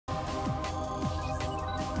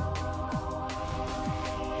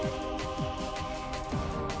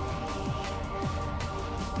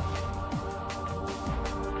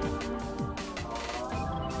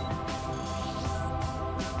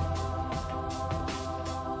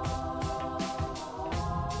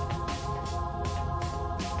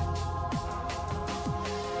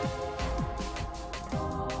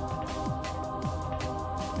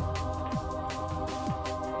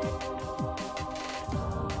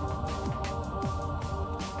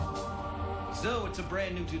So it's a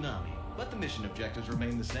brand new Toonami, but the mission objectives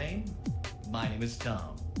remain the same. My name is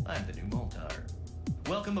Tom. I'm the new Moltar.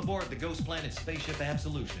 Welcome aboard the Ghost Planet Spaceship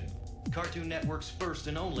Absolution, Cartoon Network's first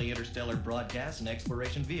and only interstellar broadcast and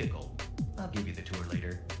exploration vehicle. I'll give you the tour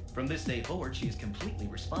later. From this day forward, she is completely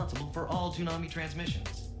responsible for all Toonami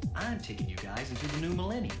transmissions. I'm taking you guys into the new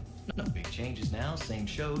millennium. No big changes now, same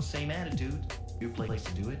show, same attitude. New place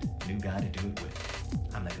to do it, new guy to do it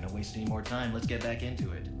with. I'm not gonna waste any more time, let's get back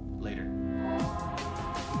into it. Later.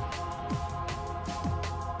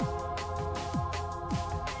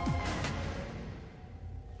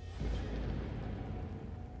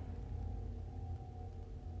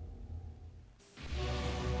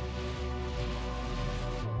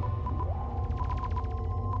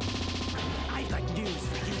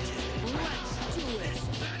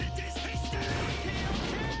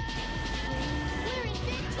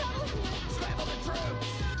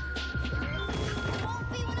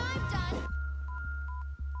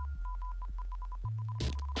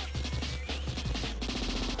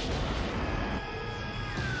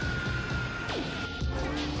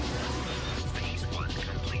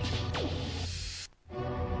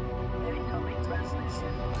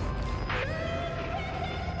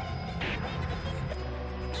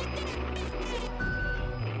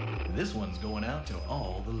 This one's going out to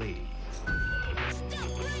all the ladies.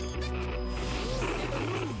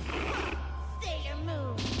 Sailor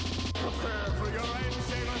Moon! Prepare for your aim,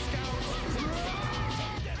 Sailor Scouts!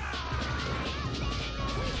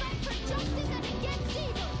 We fight for justice and against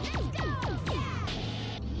evil! Let's go!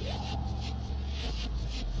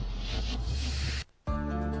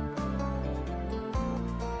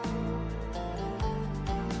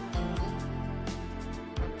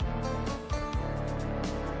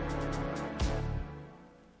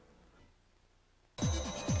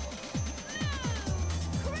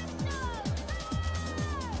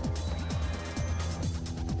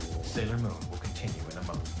 Sailor Moon will continue in a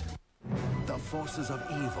moment. The forces of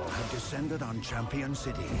evil have descended on Champion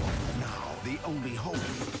City. Now, the only hope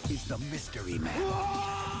is the Mystery Man.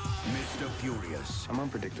 Mr. Furious. I'm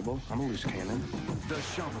unpredictable. I'm a loose cannon. The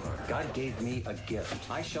Shoveler. God gave me a gift.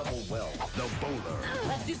 I shovel well. The Bowler.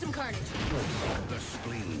 Let's do some carnage. The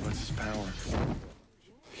Spleen. What's his power?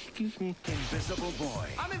 Excuse me. Invisible Boy.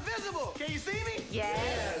 I'm invisible! Can you see me?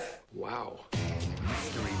 Yes! Wow.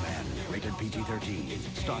 Mystery Man. Rated PG-13.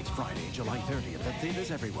 Starts Friday, July 30th at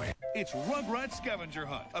theaters everywhere. It's Rugrats Scavenger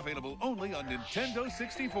Hunt, available only on Nintendo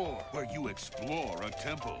 64, where you explore a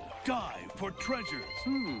temple, dive for treasures,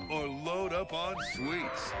 or load up on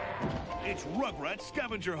sweets. It's Rugrats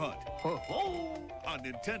Scavenger Hunt on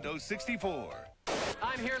Nintendo 64.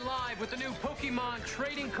 I'm here live with the new Pokemon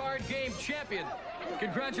trading card game champion.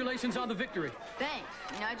 Congratulations on the victory. Thanks.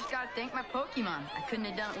 I just gotta thank my Pokemon. I couldn't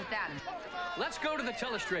have done it without him. Let's go to the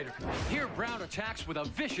telestrator. Here, Brown attacks with a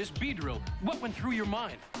vicious Beedrill. What went through your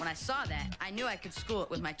mind? When I saw that, I knew I could school it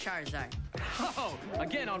with my Charizard. Oh,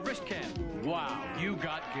 again on wrist cam. Wow, you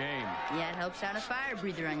got game. Yeah, it helps having a fire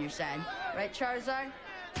breather on your side. Right, Charizard?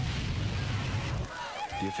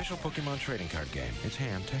 The official Pokemon trading card game. It's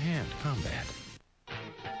hand-to-hand combat.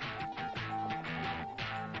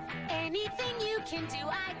 Anything you can do,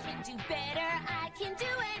 I can do better. I can do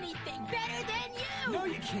anything better than you. No,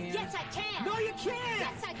 you can't. Yes, I can. No, you can't.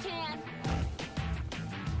 Yes, I can.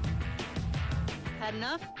 Had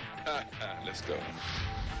enough? Let's go.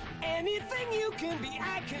 Anything you can be,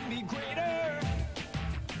 I can be greater.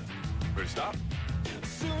 Ready to stop?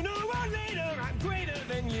 Sooner or later, I'm greater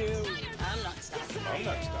than you. I'm not stopping. I'm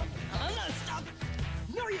not stopping. I'm not stopping.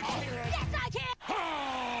 No, you can't. Yes, I can.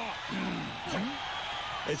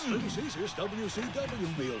 It's Free Caesar's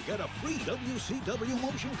WCW meal. Get a free WCW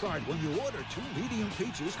motion card when you order 2 medium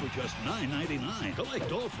pizzas for just $9.99.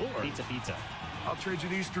 Collect all 4. Pizza. I'll trade you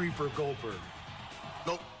these 3 for Goldberg.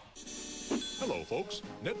 Nope. Hello, folks.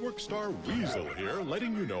 Network star Weasel here,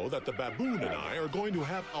 letting you know that the Baboon and I are going to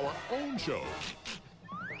have our own show.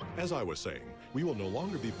 As I was saying, we will no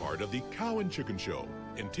longer be part of the Cow and Chicken Show.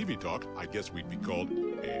 In TV talk, I guess we'd be called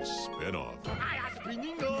a spin-off.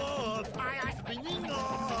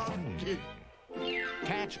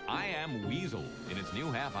 Catch I Am Weasel in its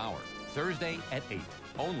new half hour, Thursday at 8,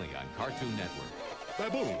 only on Cartoon Network.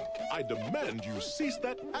 Baboon, I demand you cease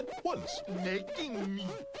that at once. Making me.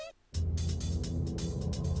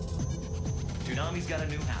 Toonami's got a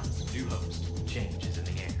new house, new host. Change is in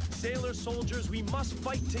the air. Sailor soldiers, we must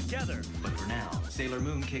fight together. But for now, Sailor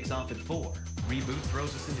Moon kicks off at 4. ReBoot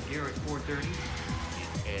throws us into gear at 4:30.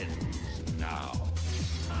 It ends now.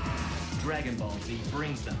 Dragon Ball Z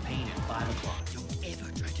brings the pain at 5 o'clock. Don't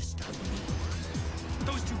ever try to stop me.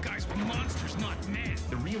 Those 2 guys were monsters, not men.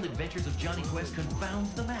 The real adventures of Johnny Quest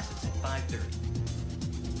confounds the masses at 5:30.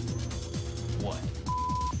 What?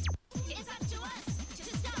 It's up to us to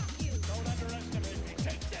stop you. Don't underestimate me.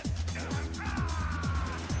 Take this.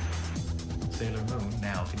 Sailor Moon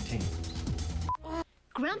now continues.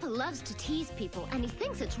 Grandpa loves to tease people, and he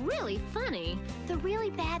thinks it's really funny. The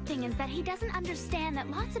really bad thing is that he doesn't understand that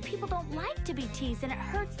lots of people don't like to be teased, and it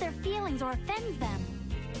hurts their feelings or offends them.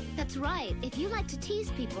 That's right. If you like to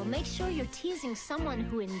tease people, make sure you're teasing someone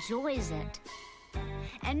who enjoys it.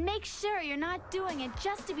 And make sure you're not doing it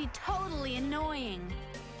just to be totally annoying.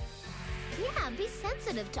 Yeah, be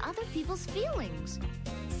sensitive to other people's feelings.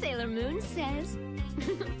 Sailor Moon says.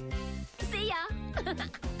 See ya!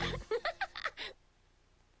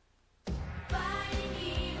 Fighting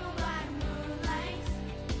evil by moonlight,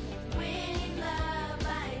 winning love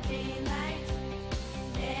by daylight,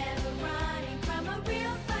 never running from a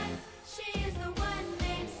real fight. She is the one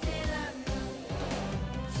named Sailor Moon.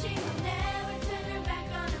 She will never turn her back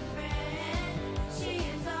on a friend. She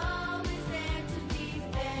is always there to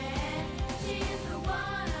defend. She is the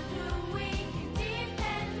one on whom we can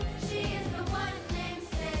depend. She is the one named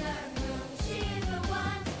Sailor Moon. She is the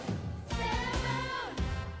one, Sailor Moon.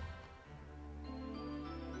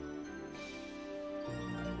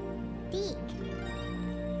 Deek.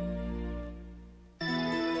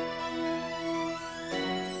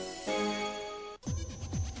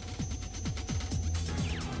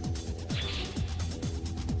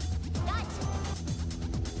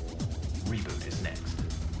 ReBoot is next.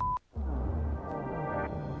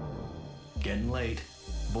 Getting late.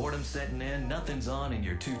 Boredom setting in, nothing's on, and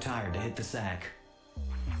you're too tired to hit the sack.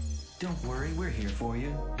 Don't worry, we're here for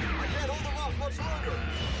you. I can't hold them off much longer.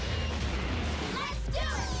 Let's do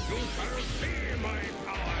it! You shall see my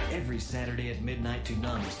power. Every Saturday at midnight,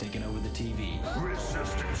 Toonami's taking over the TV.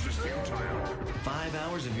 Resistance is futile. 5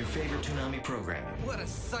 hours of your favorite Toonami programming. What a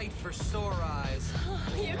sight for sore eyes.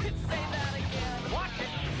 You could say that again. Watch it!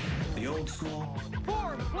 The old school,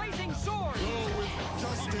 For the blazing sword! Go with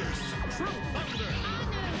justice, true thunder,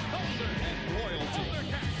 and loyalty.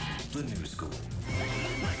 the new school.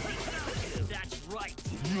 That's right.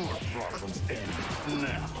 Your problems end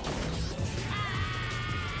now.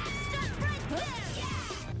 Stop right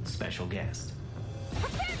there! Special guest.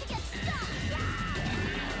 Prepare to get stuck!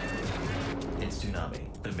 It's Toonami,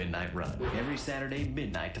 the Midnight Run. Every Saturday,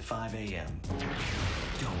 midnight to 5 a.m.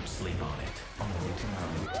 Don't sleep on it. Only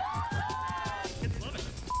Toonami.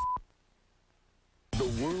 The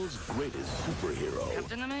world's greatest superhero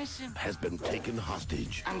has been taken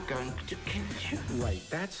hostage. I'm going to kill you. Right,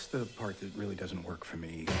 that's the part that really doesn't work for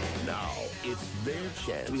me. Now, it's their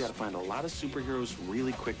chance. We gotta find a lot of superheroes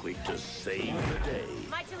really quickly to save the day.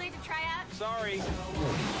 Am I too late to try out? Sorry.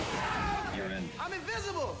 You're in. I'm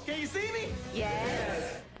invisible. Can you see me?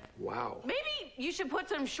 Yes. Wow. Maybe you should put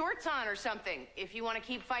some shorts on or something if you want to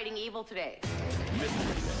keep fighting evil today. Mystery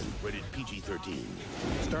Men, rated PG-13.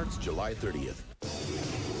 Starts July 30th.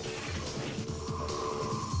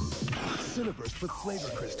 Cineburst with flavor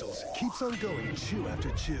crystals keeps on going chew after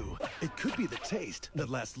chew. It could be the taste that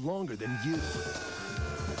lasts longer than you.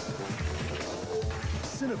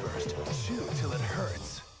 Cineburst, chew till it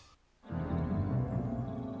hurts.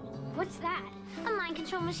 What's that? A mind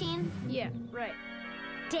control machine? Yeah, right.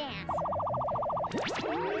 Dance.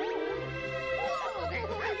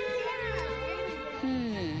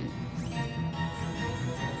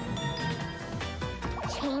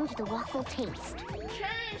 Change the waffle taste.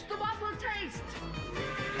 Change the waffle taste!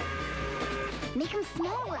 Make them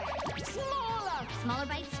smaller. Smaller! Smaller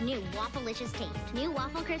bites, new Waffleicious taste. New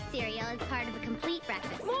Waffle Crisp cereal is part of a complete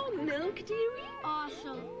breakfast. More milk, dearie?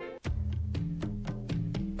 Awesome.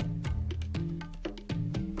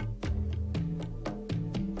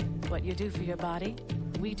 What you do for your body,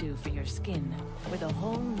 we do for your skin. With a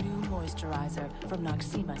whole new moisturizer from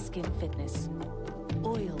Noxzema Skin Fitness.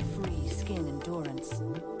 Oil-free skin endurance.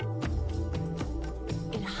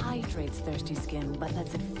 It hydrates thirsty skin, but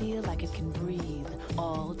lets it feel like it can breathe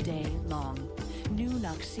all day long. New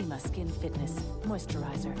Noxzema Skin Fitness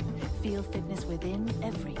Moisturizer. Feel fitness within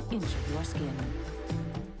every inch of your skin.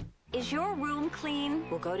 Is your room clean?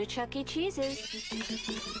 We'll go to Chuck E. Cheese's.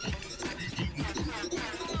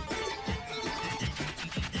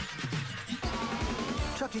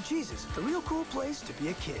 Chuck E. Cheese's, the real cool place to be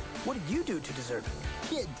a kid. What did you do to deserve it?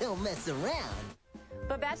 Kid, don't mess around.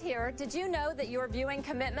 Babette here. Did you know that your viewing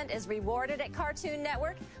commitment is rewarded at Cartoon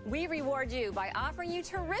Network? We reward you by offering you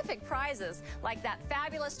terrific prizes like that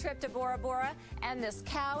fabulous trip to Bora Bora and this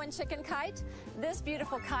cow and chicken kite. This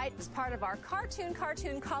beautiful kite is part of our Cartoon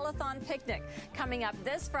Call-a-thon picnic coming up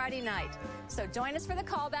this Friday night. So join us for the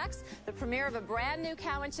callbacks, the premiere of a brand new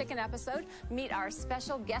cow and chicken episode, meet our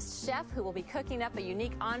special guest chef who will be cooking up a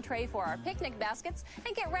unique entree for our picnic baskets,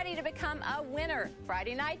 and get ready to become a winner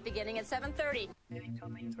Friday night beginning at 7:30.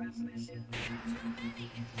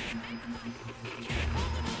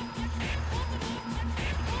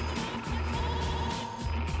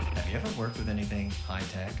 Have you ever worked with anything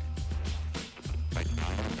high-tech? I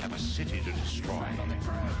have a city to destroy. On the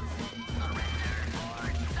crew.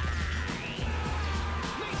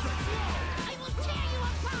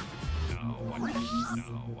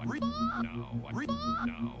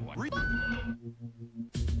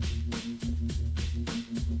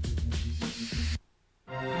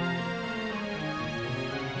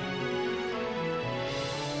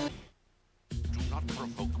 Do not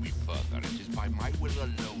provoke me further. It is by my will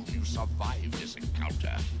alone you survive this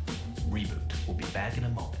encounter. ReBoot will be back in a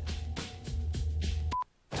moment.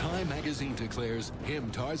 Time magazine declares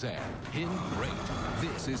him Tarzan, him great.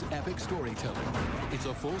 This is epic storytelling. It's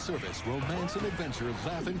a full-service romance and adventure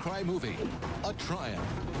laugh and cry movie. A triumph.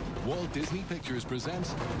 Walt Disney Pictures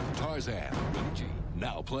presents Tarzan.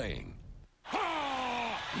 Now playing.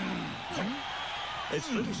 It's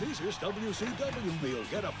Little Caesars WCW meal.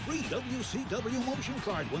 Get a free WCW motion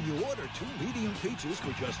card when you order 2 medium pizzas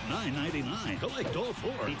for just $9.99. Collect all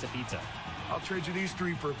 4. Pizza. I'll trade you these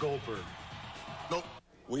 3 for a Goldberg. Nope.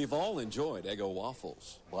 We've all enjoyed Eggo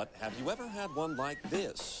waffles, but have you ever had one like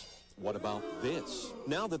this? What about this?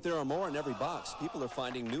 Now that there are more in every box, people are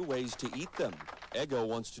finding new ways to eat them. Eggo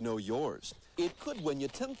wants to know yours. It could win you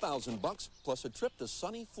 $10,000 plus a trip to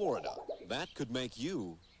sunny Florida. That could make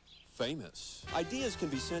you famous. Ideas can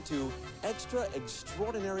be sent to Extra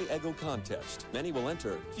Extraordinary Eggo Contest. Many will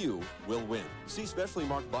enter, few will win. See specially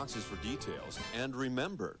marked boxes for details. And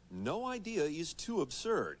remember, no idea is too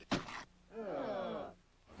absurd.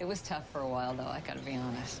 It was tough for a while, though, I gotta be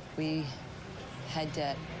honest. We had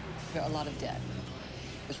debt, a lot of debt.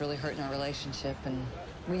 It was really hurting our relationship, and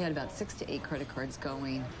we had about 6 to 8 credit cards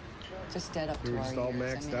going. Just debt up to our ears. We were all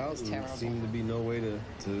maxed out, and there seemed to be no way to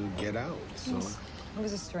get out, so... It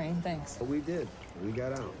was a strain, thanks. But we did. We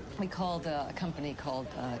got out. We called a company called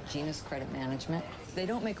Genus Credit Management. They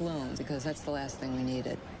don't make loans because that's the last thing we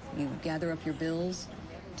needed. You gather up your bills,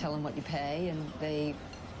 tell them what you pay, and they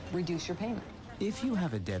reduce your payment. If you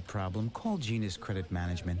have a debt problem, call Genus Credit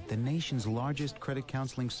Management, the nation's largest credit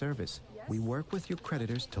counseling service. We work with your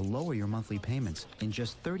creditors to lower your monthly payments. In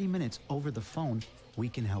just 30 minutes over the phone, we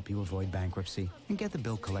can help you avoid bankruptcy and get the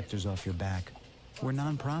bill collectors off your back. We're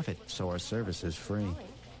nonprofit, so our service is free.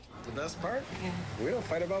 The best part? Yeah. We don't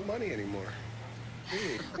fight about money anymore.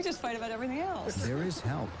 We just fight about everything else. There is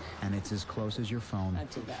help, and it's as close as your phone. Not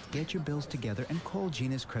too bad. Get your bills together and call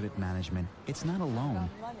Genus Credit Management. It's not a loan.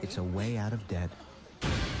 It's a way out of debt.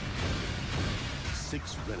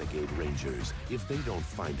 6 renegade rangers. If they don't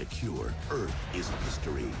find a cure, Earth is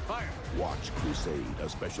history. Fire! Watch Crusade, a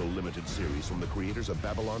special limited series from the creators of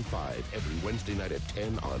Babylon 5, every Wednesday night at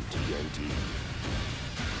 10 on TNT.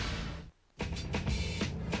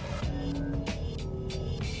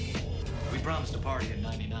 We promised a party at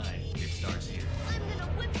 99. It starts here. I'm gonna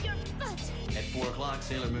whip your butt. At 4 o'clock,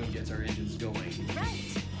 Sailor Moon gets her engines going.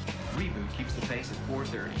 Right. ReBoot keeps the pace at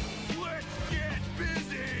 4:30. Let's get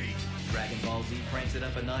busy! Dragon Ball Z cranks it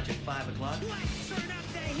up a notch at 5 o'clock. Let's turn up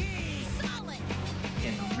the heat. Solid.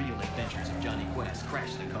 And the real adventures of Johnny Quest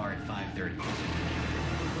crash the car at 5:30.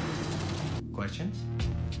 Questions?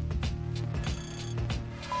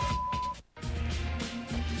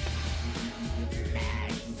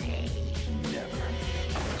 Never.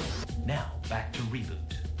 Now, back to ReBoot.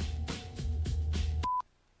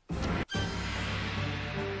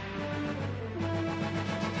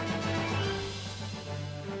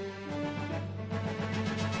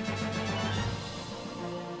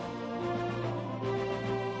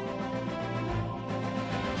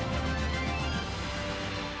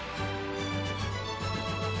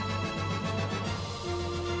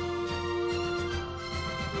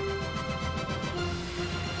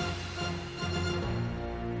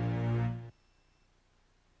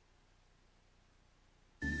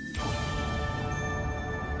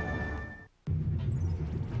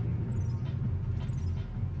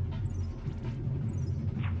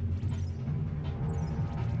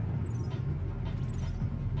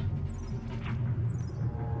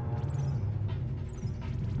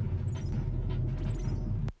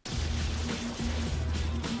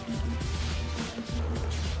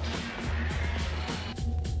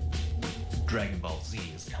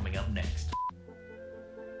 is coming up next.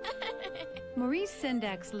 Maurice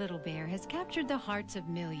Sendak's Little Bear has captured the hearts of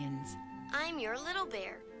millions. I'm your little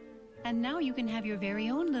bear. And now you can have your very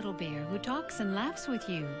own little bear who talks and laughs with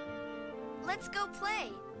you. Let's go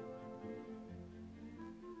play.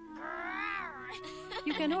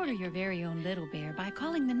 You can order your very own little bear by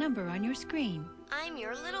calling the number on your screen. I'm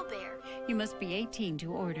your little bear. You must be 18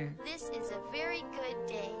 to order. This is a very good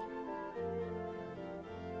day.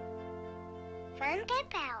 Fun Get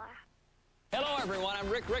Power. Hello, everyone. I'm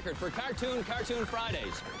Rick Rickard for Cartoon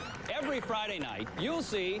Fridays. Every Friday night, you'll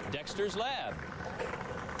see Dexter's Lab,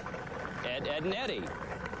 Ed, Edd and Eddy,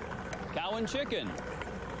 Cow and Chicken,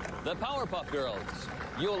 the Powerpuff Girls.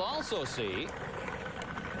 You'll also see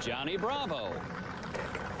Johnny Bravo,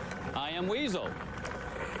 I Am Weasel,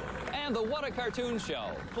 and the What a Cartoon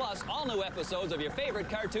Show, plus all new episodes of your favorite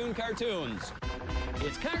cartoons.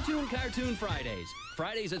 It's Cartoon Fridays.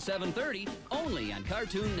 Fridays at 7:30, only on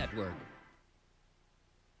Cartoon Network.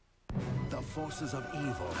 The forces of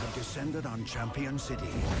evil have descended on Champion City.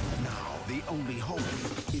 Now, the only hope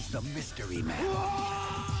is the Mystery Man.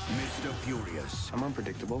 Mr. Furious. I'm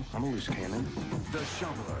unpredictable. I'm a loose cannon. The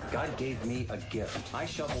Shoveler. God gave me a gift. I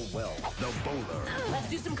shovel well. The Bowler. Let's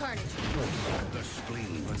do some carnage. The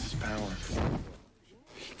Spleen. What's his power?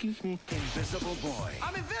 Excuse me. Invisible Boy.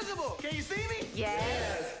 I'm invisible. Can you see me?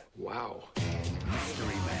 Yes. Wow.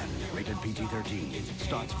 Mystery Man. Rated PG-13.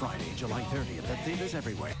 Starts Friday, July 30th at theaters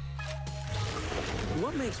everywhere.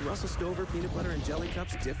 What makes Russell Stover peanut butter and jelly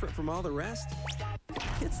cups different from all the rest?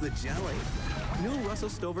 It's the jelly. New Russell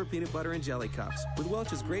Stover peanut butter and jelly cups with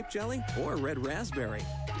Welch's grape jelly or red raspberry.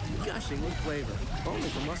 Gushing with flavor. Only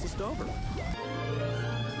from Russell Stover.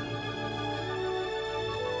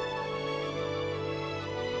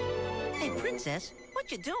 Hey, Princess, what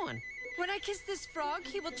you doing? When I kiss this frog,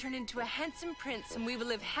 he will turn into a handsome prince and we will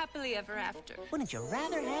live happily ever after. Wouldn't you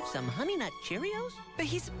rather have some Honey Nut Cheerios? But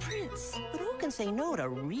he's a prince. But who can say no to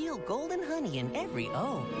real golden honey in every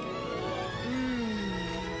O?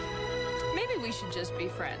 Maybe we should just be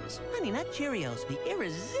friends. Honey Nut Cheerios, the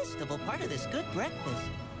irresistible part of this good breakfast.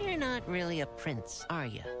 You're not really a prince, are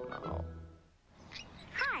you? No.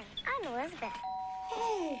 Hi, I'm Elizabeth.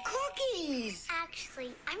 Oh, cookies!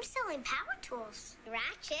 Actually, I'm selling power tools.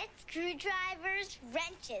 Ratchets, screwdrivers,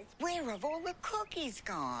 wrenches. Where have all the cookies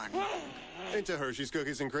gone? Into Hershey's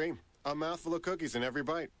Cookies and Cream. A mouthful of cookies in every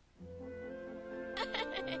bite.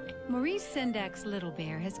 Maurice Sendak's Little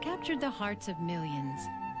Bear has captured the hearts of millions.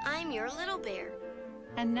 I'm your little bear.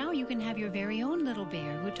 And now you can have your very own little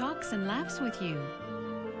bear who talks and laughs with you.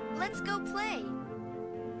 Let's go play.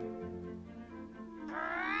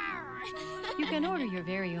 You can order your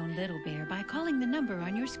very own little bear by calling the number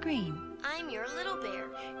on your screen. I'm your little bear.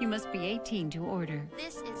 You must be 18 to order.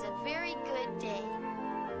 This is a very good day.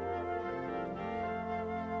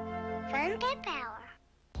 Fun Get Power.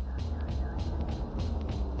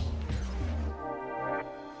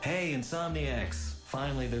 Hey, Insomniacs.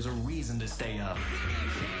 Finally, there's a reason to stay up.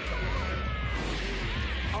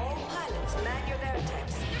 All pilots, man your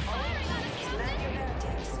vortex. All pilots, man your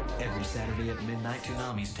vortex. Every Saturday at midnight,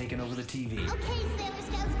 Toonami's taking over the TV. Okay, Sailor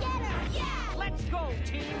Scouts, get her! Yeah! Let's go,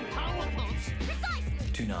 Team Powerhouse.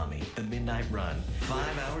 Precisely! Toonami, the Midnight Run.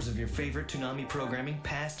 5 hours of your favorite Toonami programming,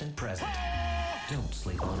 past and present. Don't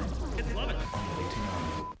sleep on it. Kids love it. Only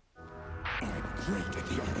Toonami. I'm great at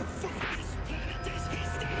the art of fight. This planet is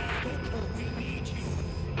history. We need you.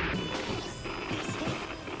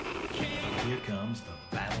 Here comes the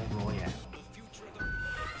Battle Royale.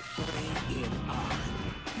 Bring it on.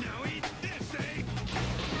 Now eat this, eh?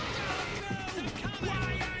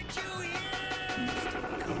 Why aren't you here?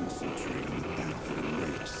 Concentrating at the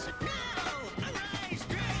race. Now, arise,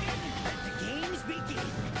 dragon. Let the games begin.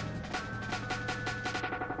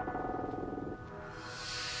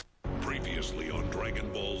 Previously on Dragon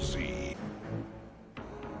Ball Z.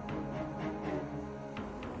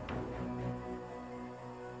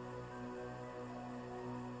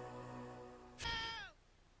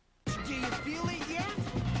 Do you feel it yet?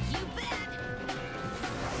 You bet!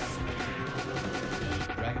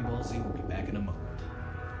 Dragon Ball Z will be back in a moment.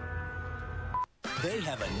 They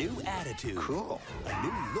have a new attitude. Cool. A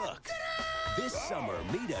new look. This summer,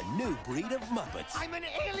 meet a new breed of Muppets. I'm an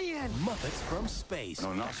alien! Muppets from space.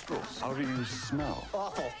 No nostrils. How do you smell?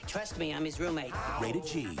 Awful. Trust me, I'm his roommate. Rated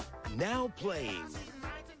G. Now playing.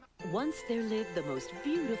 Once there lived the most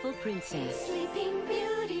beautiful princess. Sleeping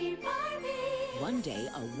Beauty Barbie. One day,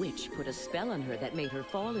 a witch put a spell on her that made her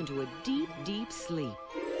fall into a deep, deep sleep.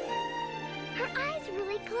 Her eyes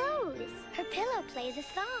really close. Her pillow plays a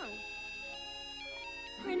song.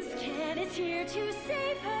 Prince Ken is here to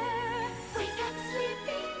save her. Wake up,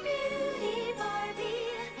 Sleeping Beauty Barbie.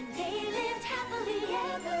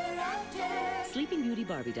 ever after. Sleeping Beauty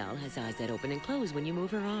Barbie doll has eyes that open and close when you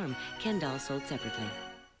move her arm. Ken doll sold separately.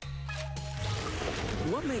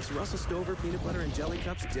 What makes Russell Stover peanut butter and jelly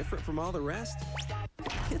cups different from all the rest?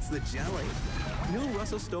 It's the jelly. New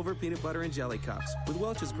Russell Stover peanut butter and jelly cups with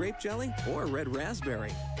Welch's grape jelly or red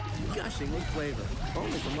raspberry. Gushing with flavor.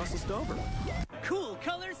 Only from Russell Stover. Cool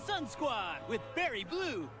Color Sun Squad with berry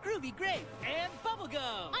blue, groovy grape, and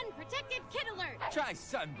bubblegum. Unprotected kid alert. Try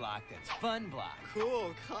sunblock that's fun block.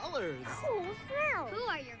 Cool colors. Cool smell. Who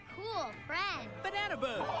are your cool friends? Banana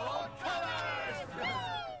boat. All colors.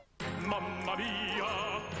 Mamma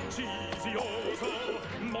mia, cheesioso,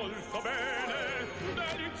 molto bene,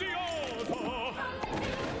 delizioso.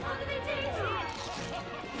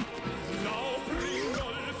 Now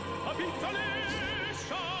Pringles, a pizza delicious.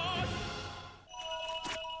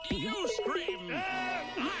 You scream!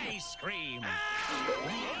 Ice cream!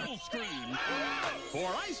 You'll scream! For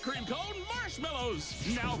ice cream cone marshmallows!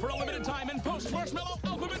 Now for a limited time in post-marshmallow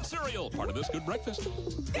alphabet cereal. Part of this good breakfast.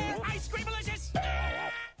 Ice cream delicious!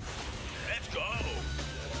 Let's go!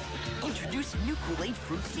 Introducing new Kool-Aid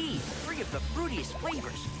Fruit Tea. 3 of the fruitiest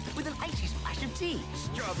flavors with an icy splash of tea.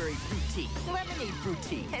 Strawberry fruit tea, lemonade fruit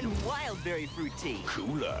tea, and wildberry fruit tea.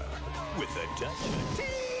 Cooler with a touch of tea.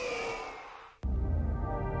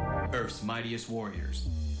 Earth's mightiest warriors.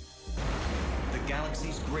 The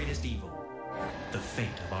galaxy's greatest evil. The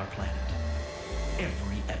fate of our planet.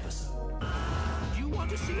 Every episode. You want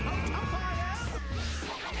to see how tough I am?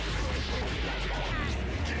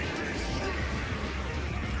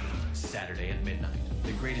 Saturday at midnight.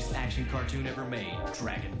 The greatest action cartoon ever made.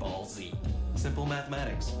 Dragon Ball Z. Simple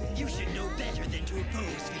mathematics. You should know better than to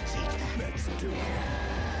oppose Vegeta. Let's do it.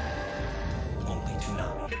 Only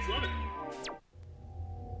Toonami. It's running.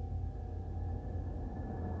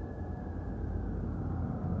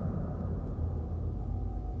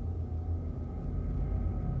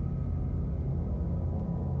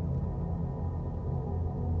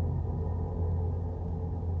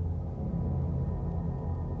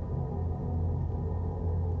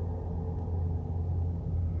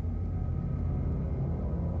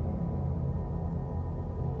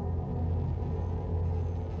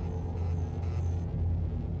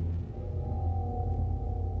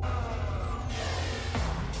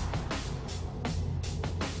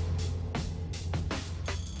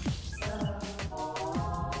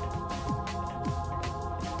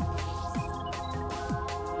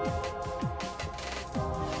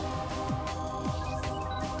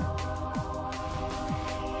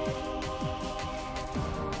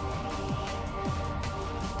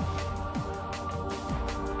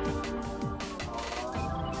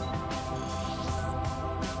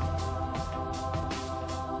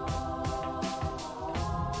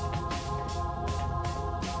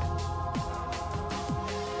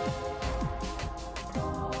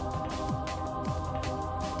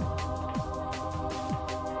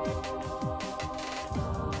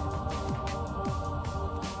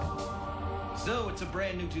 So it's a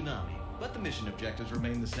brand new Toonami, but the mission objectives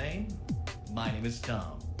remain the same. My name is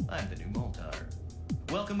Tom. I'm the new Moltar.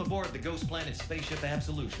 Welcome aboard the Ghost Planet Spaceship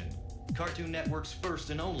Absolution, Cartoon Network's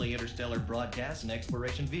first and only interstellar broadcast and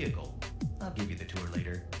exploration vehicle. I'll give you the tour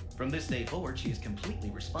later. From this day forward, she is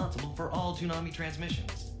completely responsible for all Toonami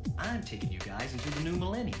transmissions. I'm taking you guys into the new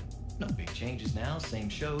millennium. No big changes now, same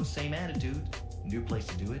shows, same attitude. New place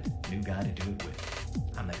to do it, new guy to do it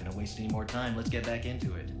with. I'm not gonna waste any more time, let's get back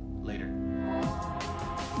into it. Later.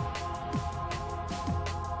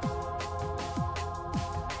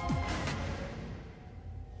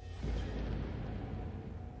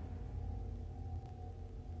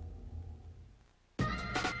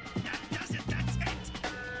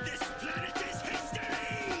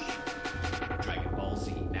 Dragon Ball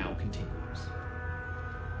Z now continues.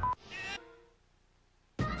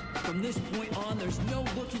 From this point on, there's no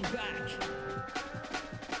looking back.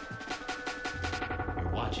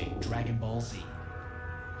 You're watching Dragon Ball Z.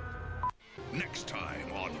 Next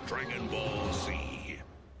time on Dragon Ball Z.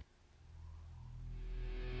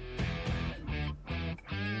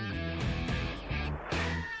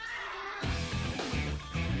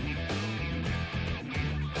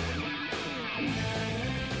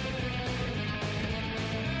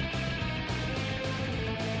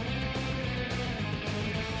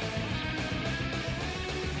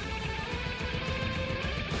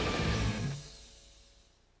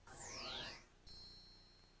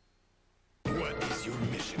 What is your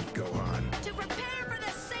mission, Gohan? To prepare for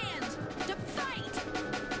the sands! To fight!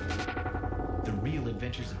 The real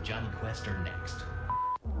adventures of Johnny Quest are next.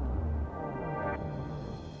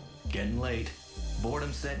 Getting late.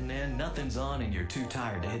 Boredom setting in, nothing's on, and you're too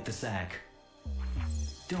tired to hit the sack.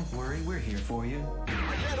 Don't worry, we're here for you. I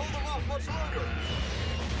can't hold them off much longer.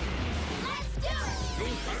 Let's do it!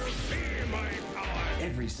 You shall see my power.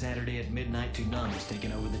 Every Saturday at midnight, Toonami's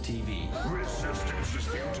taking over the TV. Resistance is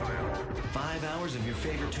futile. 5 hours of your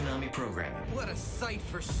favorite Toonami programming. What a sight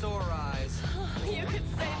for sore eyes. You could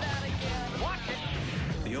say that again. Watch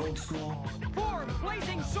it! The old school, Four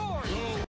blazing swords!